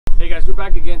guys, we're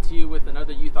back again to you with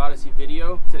another Youthodyssey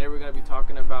video. Today we're going to be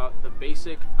talking about the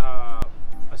basic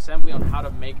assembly on how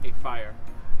to make a fire.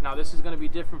 Now this is going to be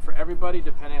different for everybody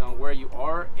depending on where you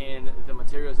are and the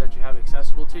materials that you have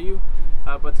accessible to you.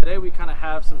 But today we kind of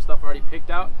have some stuff already picked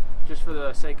out just for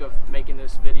the sake of making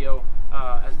this video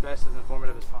as best as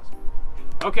informative as possible.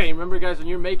 Okay, remember guys, when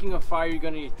you're making a fire, you're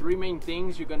going to need three main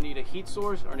things. You're going to need a heat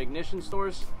source or an ignition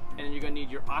source, and then you're going to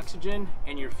need your oxygen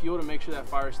and your fuel to make sure that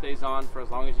fire stays on for as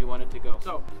long as you want it to go.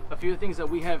 So a few things that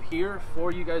we have here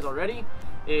for you guys already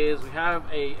is we have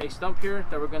a stump here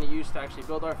that we're going to use to actually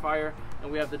build our fire,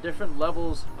 and we have the different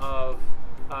levels of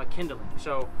kindling.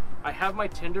 So I have my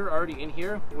tinder already in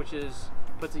here, which is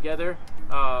put together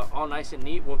all nice and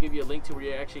neat. We'll give you a link to where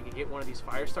you actually can get one of these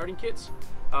fire starting kits.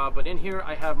 But in here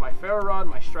I have my ferro rod,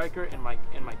 my striker, and my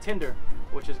tinder,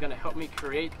 which is going to help me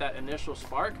create that initial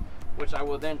spark, which I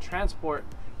will then transport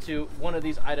to one of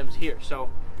these items here. So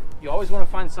you always want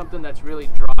to find something that's really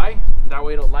dry, that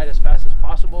way it'll light as fast as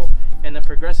possible, and then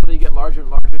progressively get larger and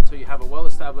larger until you have a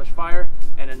well-established fire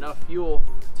and enough fuel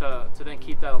to then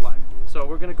keep that alive. So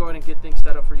we're going to go ahead and get things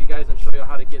set up for you guys and show you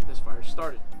how to get this fire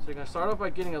started. So you're going to start off by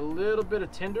getting a little bit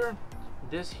of tinder.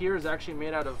 This here is actually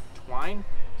made out of twine.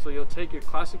 So you'll take your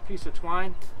classic piece of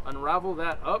twine, unravel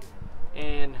that up,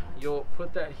 and you'll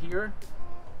put that here.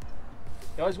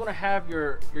 You always want to have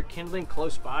your kindling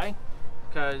close by,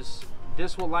 because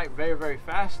this will light very, very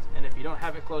fast, and if you don't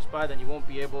have it close by, then you won't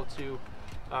be able to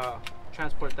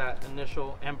transport that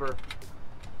initial ember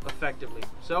effectively.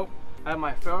 So I have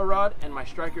my ferro rod and my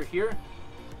striker here.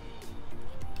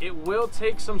 It will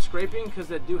take some scraping because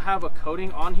they do have a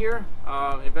coating on here.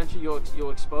 Eventually you'll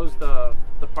expose the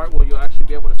part where you'll actually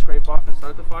be able to scrape off and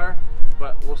start the fire,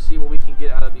 but we'll see what we can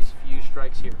get out of these few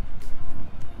strikes here.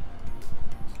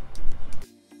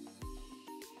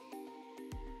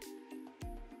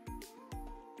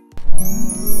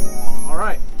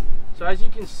 Alright, so as you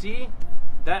can see,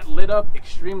 that lit up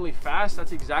extremely fast.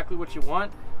 That's exactly what you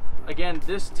want. Again,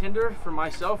 this tinder for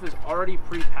myself is already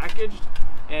pre-packaged,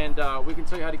 and we can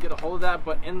tell you how to get a hold of that.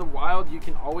 But in the wild, you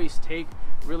can always take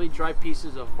really dry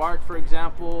pieces of bark, for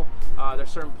example. There's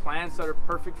certain plants that are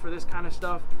perfect for this kind of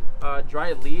stuff.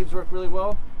 Dry leaves work really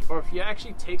well. Or if you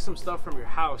actually take some stuff from your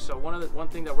house. So one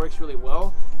thing that works really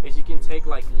well is you can take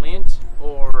like lint,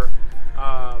 or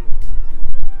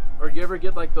you ever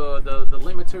get like the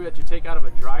lint material that you take out of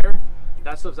a dryer.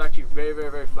 That stuff's actually very,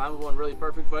 very, very flammable and really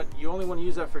perfect, but you only want to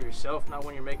use that for yourself, not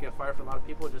when you're making a fire for a lot of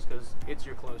people, just because it's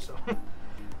your clothes. So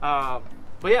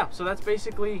but yeah, so that's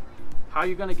basically how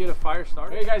you're going to get a fire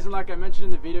started. Hey guys, and like I mentioned in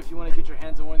the video, if you want to get your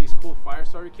hands on one of these cool fire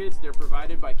starter kits, they're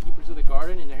provided by Keepers of the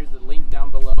Garden, and here's the link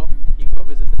down below. You can go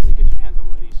visit them and get your hands on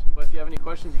one of these. But if you have any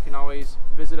questions, you can always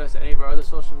visit us at any of our other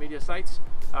social media sites.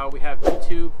 We have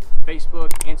YouTube,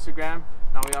 Facebook, Instagram.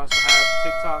 Now we also have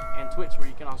TikTok and Twitch, where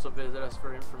you can also visit us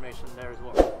for information there as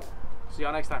well. See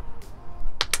y'all next time.